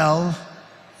don't sell.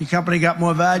 Your company got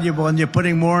more valuable and you're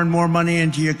putting more and more money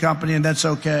into your company, and that's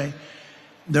okay.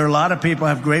 There are a lot of people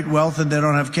who have great wealth and they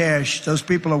don't have cash. Those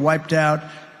people are wiped out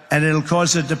and it'll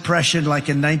cause a depression like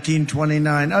in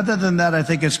 1929. Other than that, I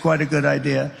think it's quite a good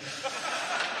idea.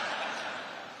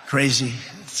 Crazy.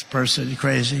 This person,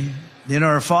 crazy. You know,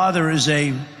 her father is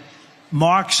a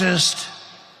Marxist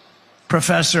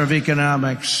professor of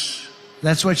economics.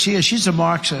 That's what she is. She's a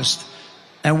Marxist.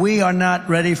 And we are not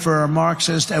ready for a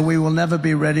Marxist, and we will never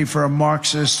be ready for a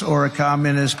Marxist or a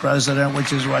communist president,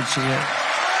 which is what she is.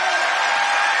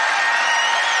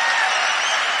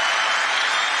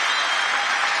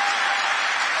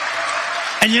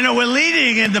 And, you know, we're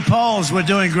leading in the polls. We're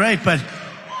doing great. But,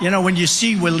 you know, when you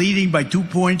see we're leading by 2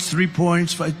 points, 3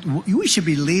 points, we should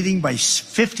be leading by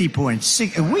 50 points.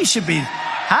 We should be,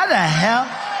 how the hell?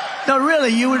 No, really,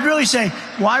 you would really say,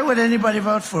 why would anybody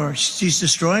vote for her? She's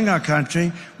destroying our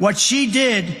country. What she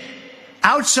did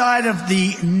outside of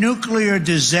the nuclear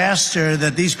disaster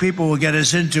that these people will get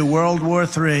us into, World War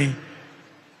III,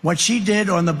 what she did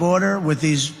on the border with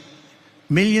these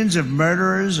millions of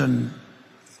murderers and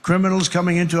criminals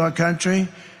coming into our country,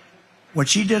 what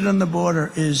she did on the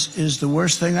border is the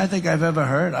worst thing I think I've ever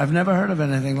heard. I've never heard of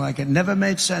anything like it. Never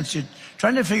made sense. You're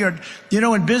trying to figure out, you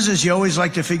know, in business, you always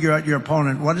like to figure out your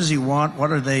opponent. What does he want?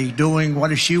 What are they doing? What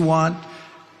does she want?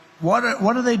 what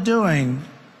are they doing?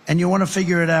 And you want to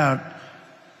figure it out.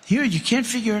 Here, you can't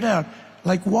figure it out.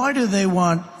 Like, why do they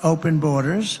want open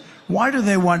borders? Why do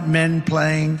they want men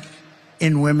playing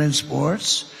in women's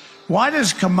sports? Why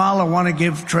does Kamala want to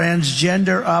give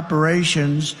transgender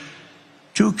operations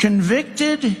to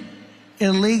convicted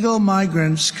illegal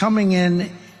migrants coming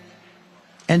in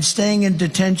and staying in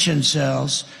detention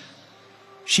cells?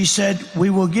 She said, we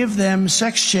will give them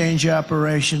sex change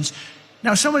operations.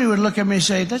 Now, somebody would look at me and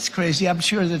say, that's crazy. I'm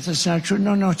sure that that's not true.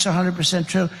 No, it's 100%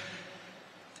 true.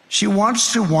 She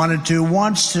wants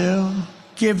to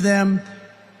give them,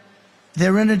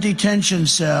 they're in a detention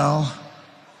cell,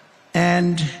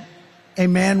 and a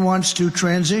man wants to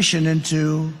transition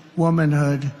into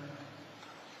womanhood,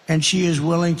 and she is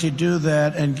willing to do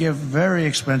that and give very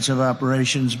expensive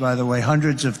operations, by the way,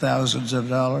 hundreds of thousands of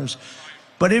dollars.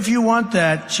 But if you want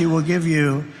that, she will give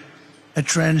you a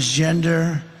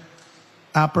transgender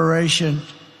operation.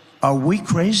 Are we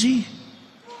crazy?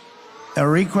 Are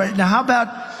we crazy? Now, how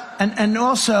about, and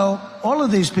also, all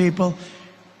of these people,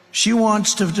 she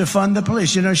wants to defund the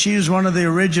police. You know, she is one of the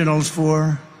originals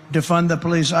for defund the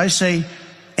police. I say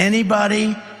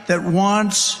anybody that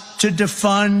wants to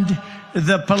defund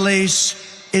the police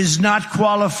is not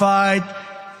qualified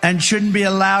and shouldn't be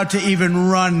allowed to even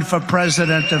run for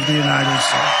president of the United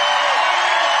States.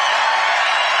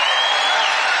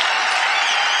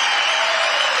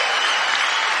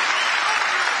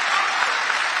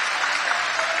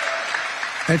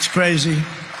 It's crazy.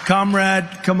 Comrade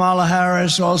Kamala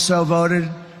Harris also voted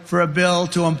for a bill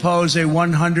to impose a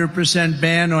 100%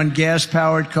 ban on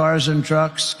gas-powered cars and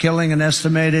trucks, killing an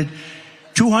estimated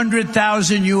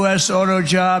 200,000 U.S. auto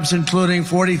jobs, including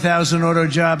 40,000 auto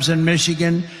jobs in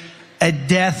Michigan, a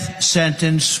death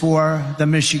sentence for the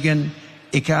Michigan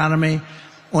economy.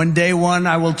 On day one,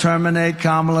 I will terminate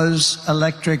Kamala's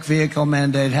electric vehicle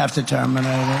mandate, have to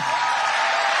terminate it.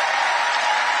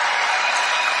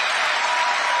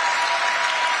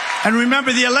 And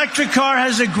remember, the electric car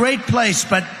has a great place,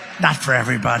 but not for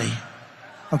everybody.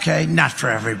 Okay? Not for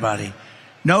everybody.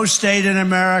 No state in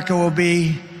America will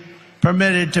be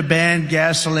permitted to ban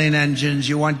gasoline engines.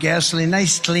 You want gasoline,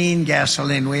 nice clean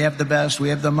gasoline. We have the best, we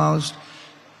have the most.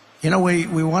 You know, we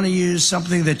want to use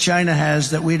something that China has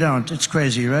that we don't. It's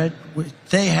crazy, right?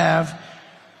 They have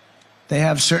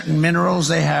certain minerals,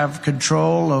 they have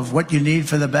control of what you need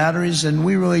for the batteries, and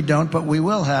we really don't, but we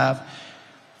will have.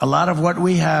 A lot of what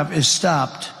we have is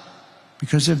stopped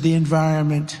because of the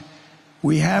environment.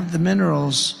 We have the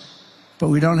minerals, but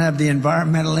we don't have the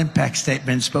environmental impact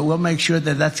statements, but we'll make sure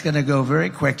that that's going to go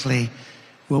very quickly.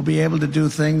 We'll be able to do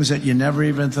things that you never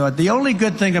even thought. The only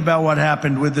good thing about what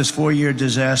happened with this 4-year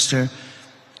disaster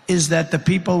is that the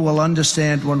people will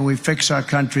understand when we fix our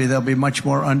country. They'll be much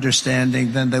more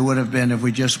understanding than they would have been if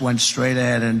we just went straight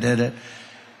ahead and did it.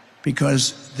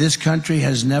 Because this country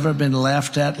has never been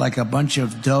laughed at like a bunch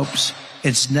of dopes.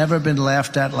 It's never been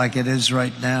laughed at like it is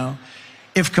right now.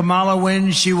 If Kamala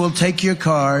wins, she will take your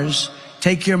cars,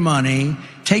 take your money,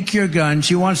 take your guns.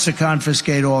 She wants to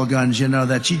confiscate all guns, you know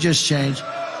that. She just changed.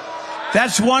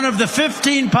 That's one of the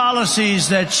 15 policies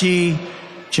that she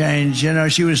changed. You know,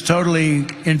 she was totally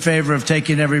in favor of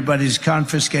taking everybody's,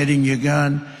 confiscating your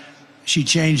gun. She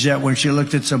changed that when she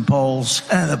looked at some polls.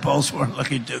 The polls weren't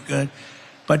looking too good.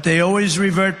 But they always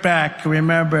revert back.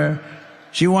 Remember,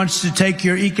 she wants to take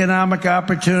your economic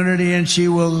opportunity, and she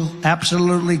will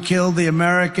absolutely kill the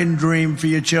American dream for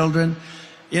your children.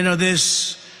 You know,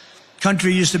 this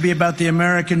country used to be about the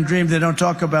American dream. They don't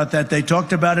talk about that. They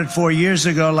talked about it 4 years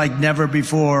ago like never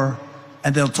before,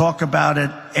 and they'll talk about it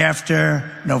after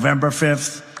November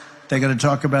 5th. They're going to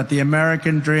talk about the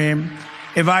American dream.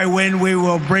 If I win, we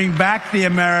will bring back the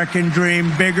American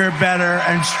dream, bigger, better,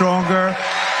 and stronger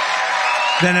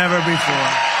than ever before.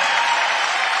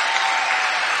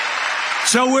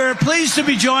 So we're pleased to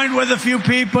be joined with a few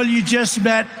people. You just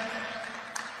met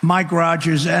Mike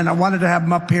Rogers, and I wanted to have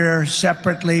him up here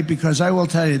separately because I will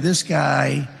tell you, this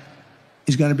guy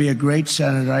is going to be a great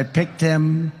senator. I picked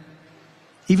him,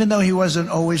 even though he wasn't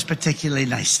always particularly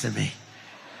nice to me.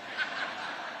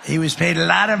 He was paid a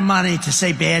lot of money to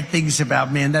say bad things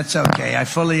about me, and that's okay. I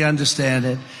fully understand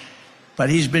it. But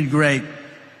he's been great,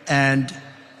 and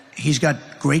he's got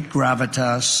great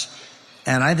gravitas,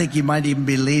 and I think he might even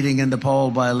be leading in the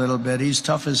poll by a little bit. He's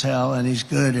tough as hell, and he's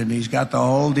good, and he's got the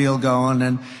whole deal going.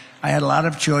 And I had a lot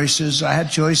of choices. I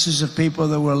had choices of people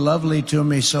that were lovely to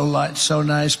me, so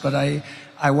nice, but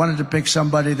I wanted to pick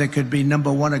somebody that could be,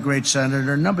 number one, a great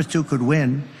senator, number two, could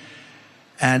win.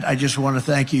 And I just want to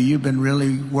thank you. You've been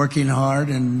really working hard,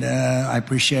 and I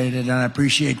appreciate it. And I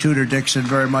appreciate Tudor Dixon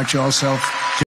very much also.